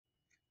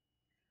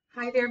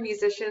Hi there,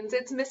 musicians.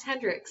 It's Miss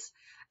Hendricks.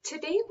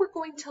 Today we're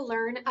going to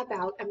learn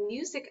about a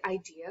music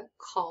idea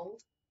called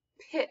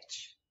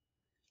pitch.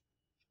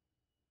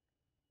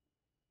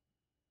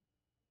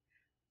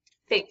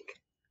 Think.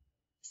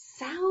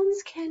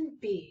 Sounds can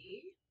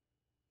be.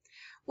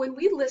 When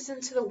we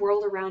listen to the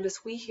world around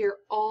us, we hear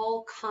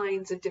all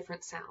kinds of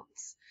different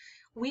sounds.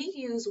 We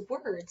use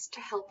words to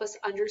help us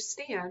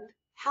understand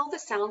how the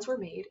sounds were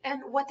made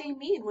and what they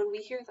mean when we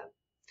hear them.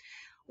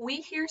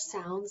 We hear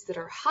sounds that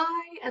are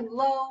high and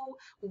low,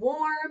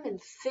 warm and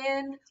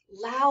thin,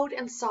 loud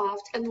and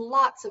soft, and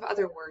lots of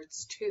other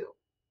words too.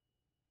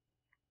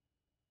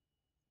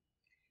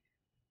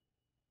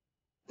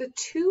 The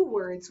two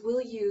words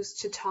we'll use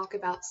to talk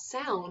about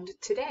sound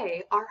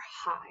today are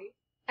high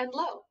and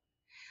low.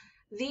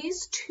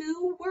 These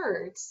two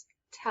words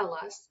tell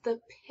us the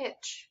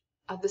pitch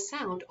of the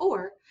sound,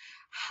 or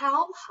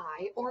how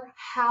high or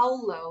how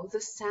low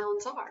the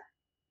sounds are.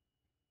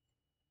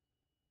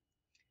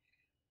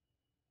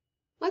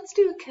 Let's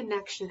do a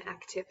connection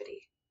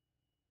activity.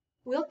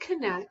 We'll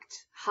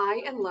connect high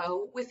and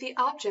low with the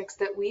objects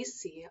that we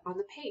see on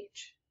the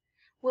page.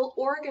 We'll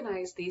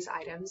organize these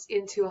items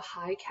into a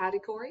high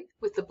category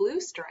with the blue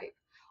stripe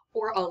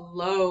or a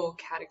low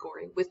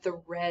category with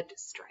the red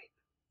stripe.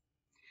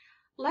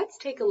 Let's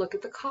take a look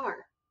at the car.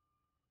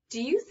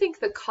 Do you think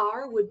the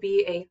car would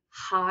be a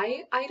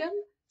high item,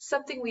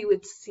 something we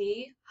would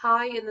see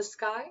high in the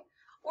sky,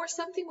 or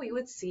something we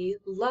would see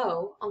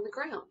low on the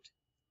ground?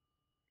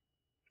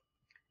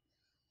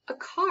 A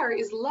car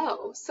is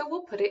low, so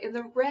we'll put it in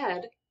the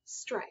red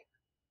stripe.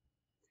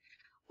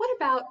 What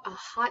about a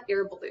hot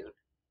air balloon?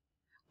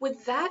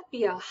 Would that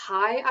be a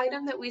high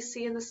item that we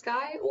see in the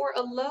sky or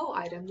a low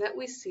item that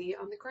we see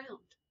on the ground?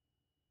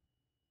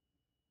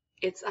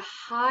 It's a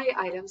high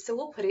item, so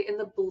we'll put it in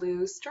the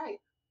blue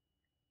stripe.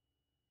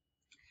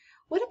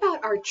 What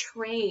about our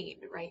train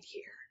right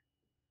here?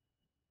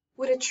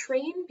 Would a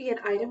train be an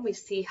item we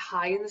see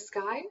high in the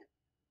sky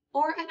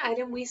or an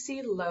item we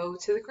see low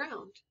to the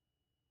ground?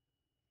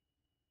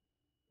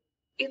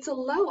 It's a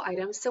low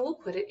item, so we'll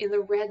put it in the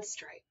red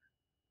stripe.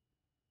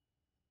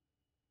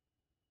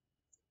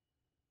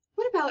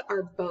 What about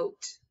our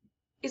boat?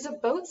 Is a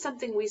boat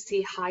something we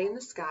see high in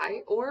the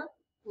sky or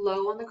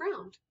low on the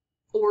ground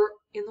or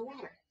in the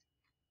water?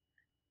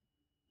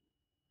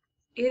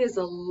 It is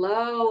a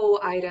low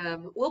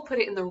item. We'll put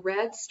it in the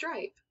red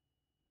stripe.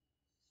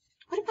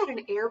 What about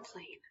an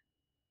airplane?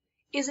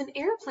 Is an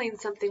airplane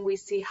something we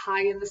see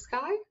high in the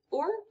sky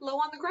or low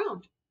on the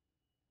ground?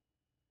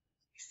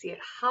 See it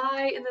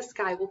high in the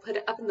sky. We'll put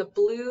it up in the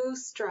blue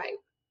stripe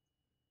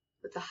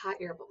with the hot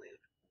air balloon.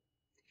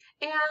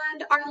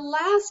 And our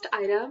last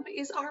item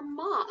is our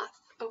moth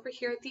over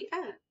here at the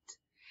end.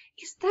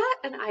 Is that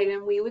an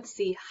item we would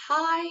see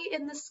high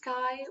in the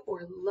sky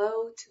or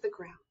low to the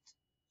ground?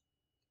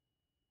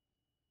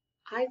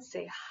 I'd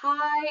say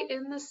high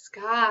in the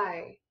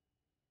sky.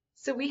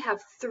 So we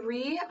have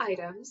three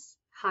items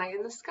high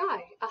in the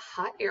sky: a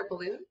hot air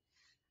balloon,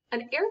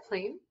 an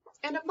airplane,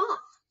 and a moth.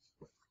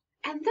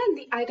 And then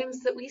the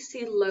items that we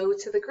see low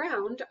to the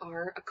ground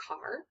are a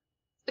car,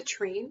 a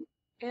train,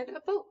 and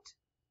a boat.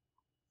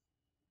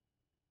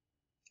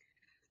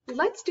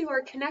 Let's do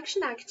our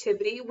connection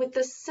activity with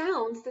the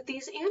sounds that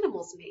these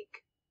animals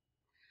make.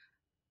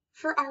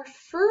 For our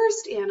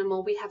first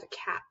animal, we have a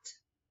cat.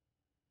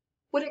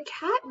 Would a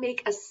cat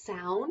make a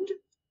sound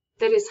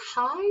that is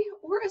high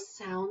or a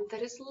sound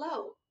that is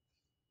low?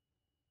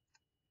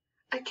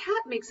 A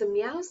cat makes a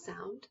meow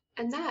sound,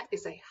 and that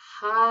is a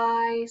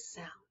high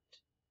sound.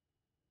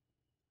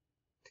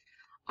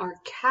 Our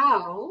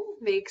cow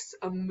makes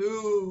a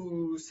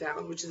moo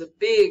sound, which is a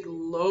big,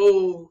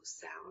 low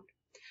sound.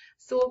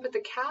 So we'll put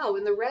the cow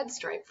in the red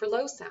stripe for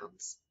low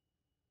sounds.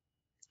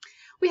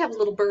 We have a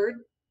little bird.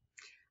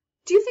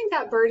 Do you think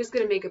that bird is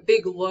going to make a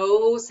big,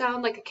 low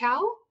sound like a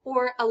cow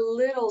or a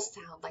little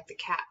sound like the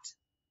cat?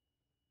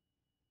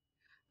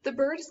 The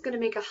bird is going to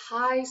make a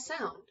high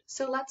sound,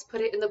 so let's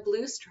put it in the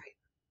blue stripe.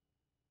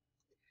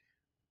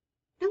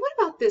 Now what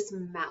about this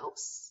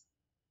mouse?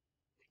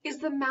 Is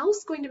the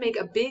mouse going to make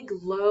a big,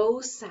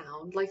 low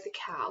sound like the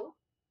cow,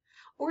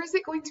 or is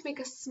it going to make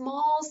a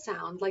small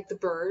sound like the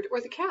bird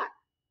or the cat?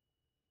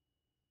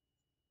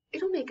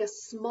 It'll make a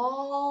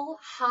small,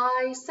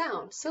 high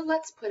sound, so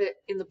let's put it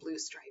in the blue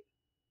stripe.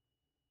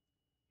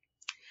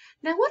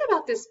 Now what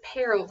about this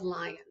pair of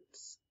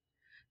lions?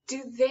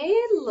 Do they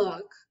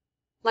look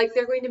like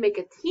they're going to make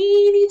a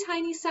teeny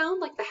tiny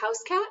sound like the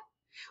house cat,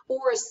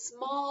 or a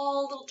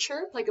small little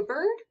chirp like a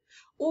bird,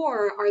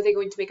 or are they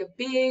going to make a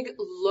big,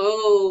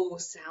 low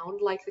sound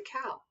like the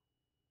cow?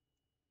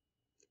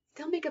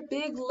 They'll make a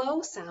big,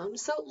 low sound,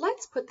 so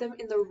let's put them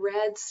in the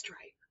red stripe.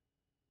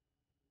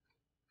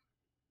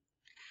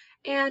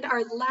 And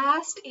our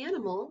last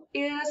animal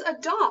is a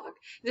dog.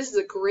 This is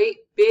a great,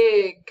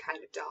 big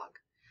kind of dog.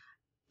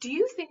 Do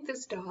you think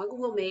this dog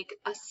will make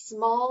a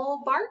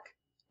small bark,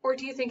 or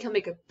do you think he'll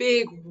make a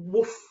big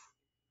woof?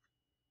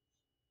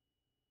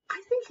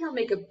 I think he'll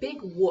make a big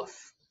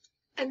woof,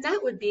 and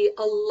that would be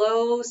a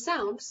low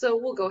sound, so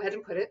we'll go ahead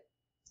and put it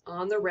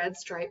on the red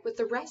stripe with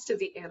the rest of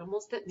the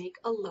animals that make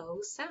a low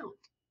sound.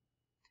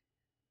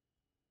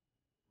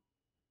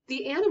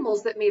 The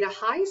animals that made a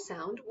high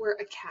sound were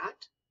a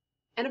cat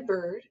and a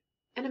bird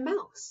and a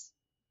mouse.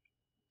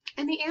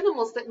 And the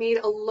animals that made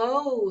a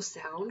low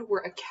sound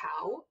were a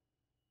cow,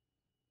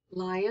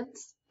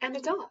 lions, and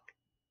a dog.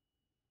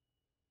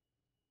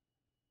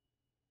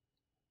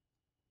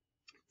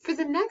 For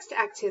the next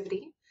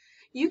activity,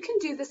 you can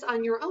do this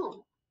on your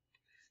own.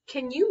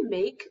 Can you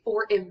make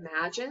or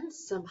imagine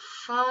some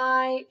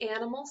high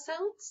animal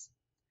sounds?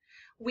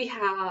 We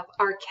have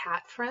our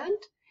cat friend.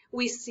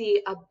 We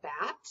see a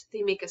bat,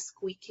 they make a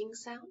squeaking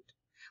sound.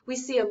 We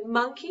see a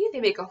monkey, they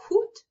make a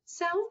hoot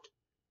sound.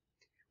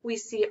 We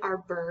see our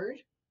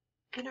bird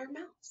and our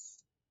mouse.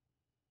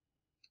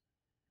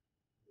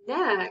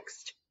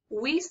 Next,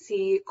 we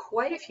see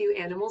quite a few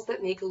animals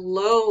that make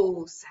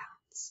low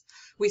sounds.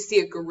 We see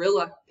a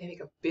gorilla, they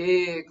make a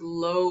big,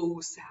 low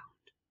sound.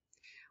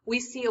 We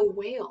see a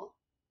whale.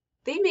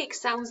 They make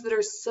sounds that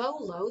are so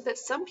low that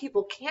some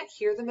people can't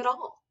hear them at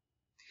all.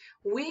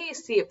 We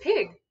see a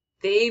pig.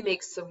 They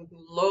make some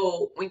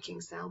low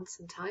winking sounds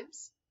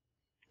sometimes.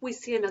 We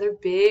see another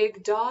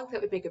big dog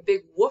that would make a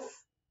big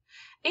woof.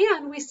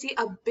 And we see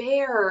a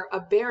bear. A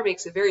bear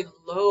makes a very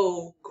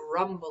low,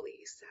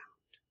 grumbly sound.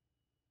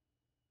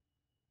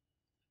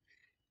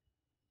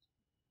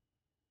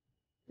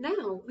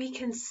 Now we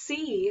can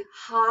see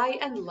high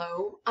and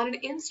low on an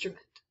instrument.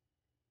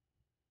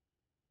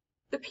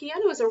 The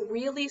piano is a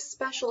really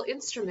special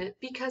instrument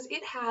because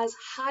it has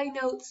high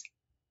notes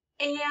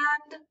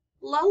and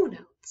low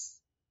notes.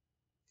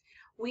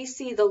 We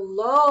see the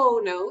low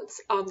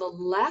notes on the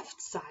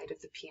left side of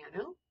the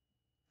piano,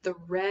 the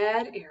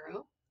red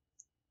arrow,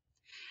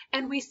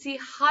 and we see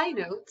high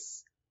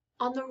notes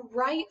on the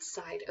right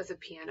side of the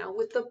piano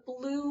with the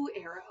blue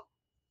arrow.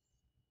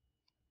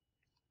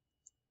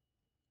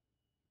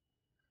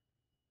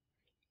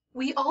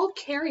 We all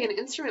carry an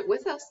instrument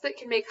with us that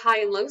can make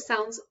high and low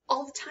sounds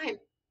all the time.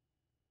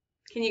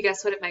 Can you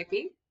guess what it might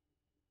be?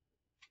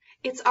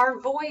 It's our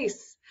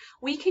voice.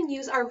 We can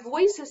use our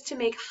voices to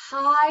make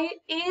high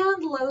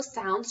and low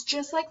sounds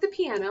just like the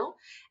piano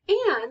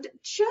and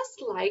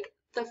just like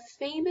the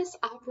famous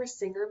opera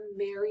singer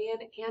Marian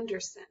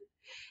Anderson.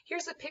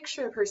 Here's a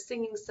picture of her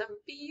singing some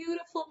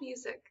beautiful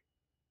music.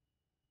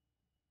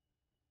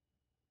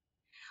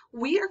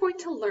 We are going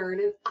to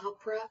learn an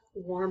opera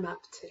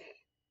warm-up today.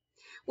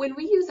 When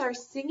we use our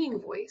singing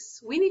voice,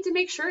 we need to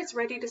make sure it's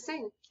ready to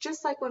sing,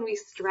 just like when we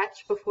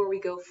stretch before we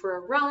go for a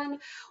run,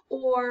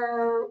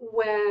 or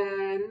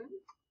when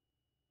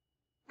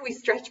we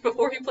stretch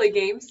before we play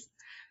games.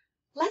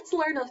 Let's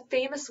learn a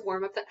famous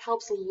warm-up that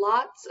helps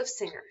lots of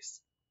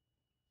singers.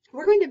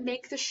 We're going to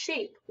make the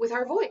shape with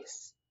our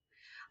voice.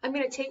 I'm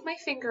going to take my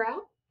finger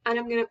out, and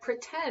I'm going to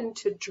pretend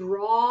to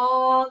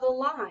draw the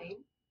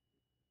line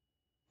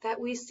that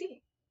we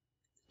see.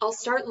 I'll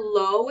start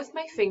low with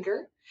my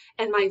finger,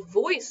 and my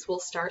voice will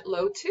start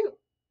low too.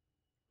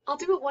 I'll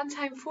do it one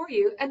time for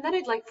you, and then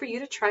I'd like for you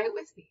to try it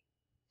with me.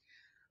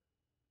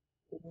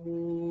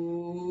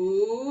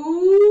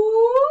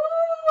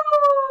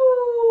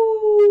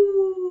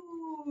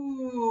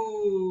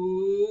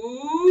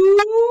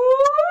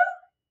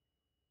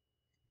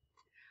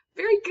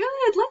 Very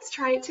good. Let's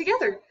try it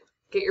together.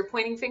 Get your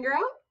pointing finger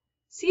out.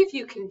 See if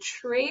you can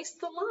trace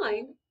the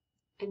line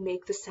and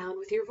make the sound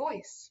with your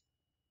voice.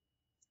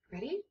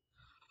 Ready?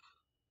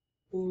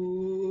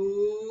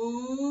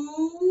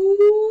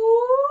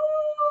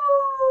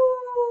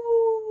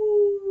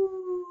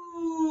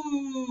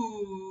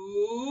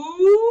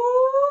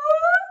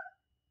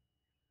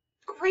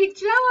 Great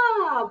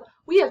job!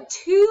 We have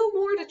two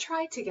more to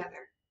try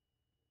together.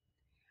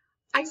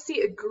 I see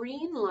a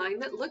green line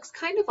that looks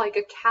kind of like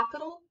a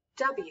capital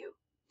W.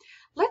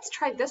 Let's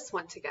try this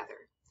one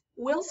together.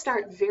 We'll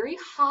start very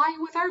high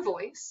with our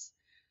voice.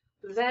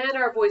 Then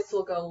our voice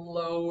will go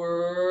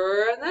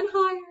lower and then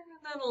higher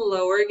and then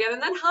lower again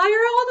and then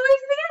higher all the way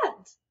to the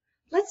end.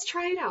 Let's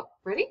try it out.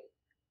 Ready?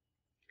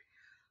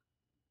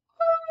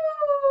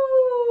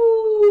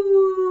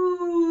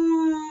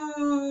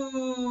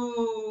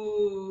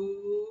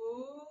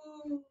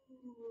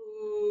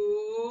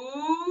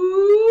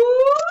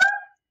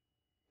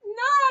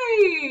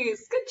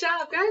 Nice! Good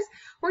job, guys.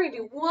 We're going to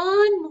do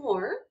one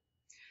more.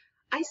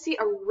 I see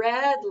a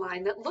red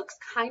line that looks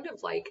kind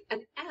of like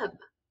an M.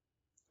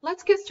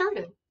 Let's get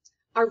started.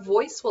 Our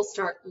voice will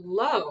start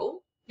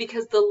low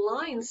because the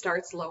line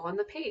starts low on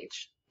the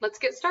page. Let's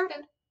get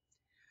started.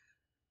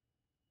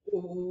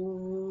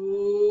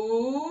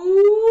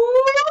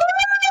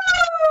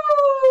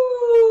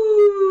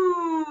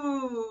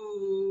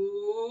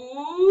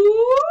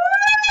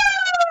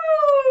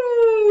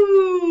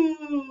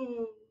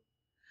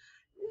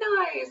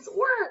 Nice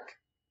work.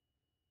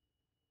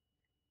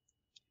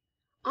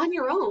 On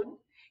your own,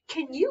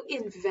 can you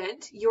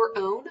invent your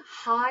own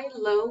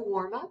high-low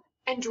warm-up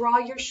and draw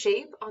your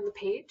shape on the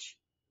page?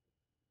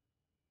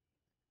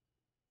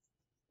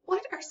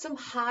 What are some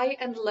high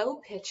and low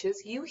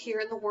pitches you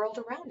hear in the world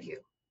around you?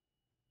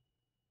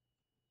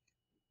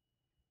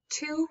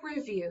 To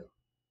review,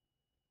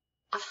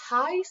 A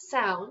high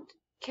sound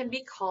can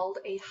be called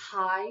a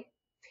high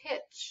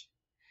pitch,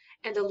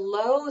 and a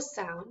low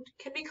sound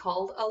can be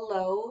called a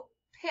low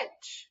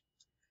pitch.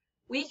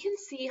 We can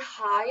see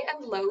high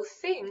and low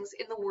things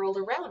in the world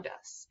around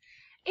us,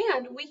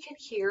 and we can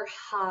hear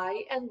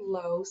high and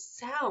low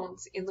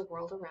sounds in the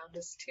world around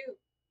us too.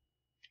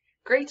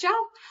 Great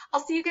job! I'll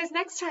see you guys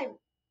next time.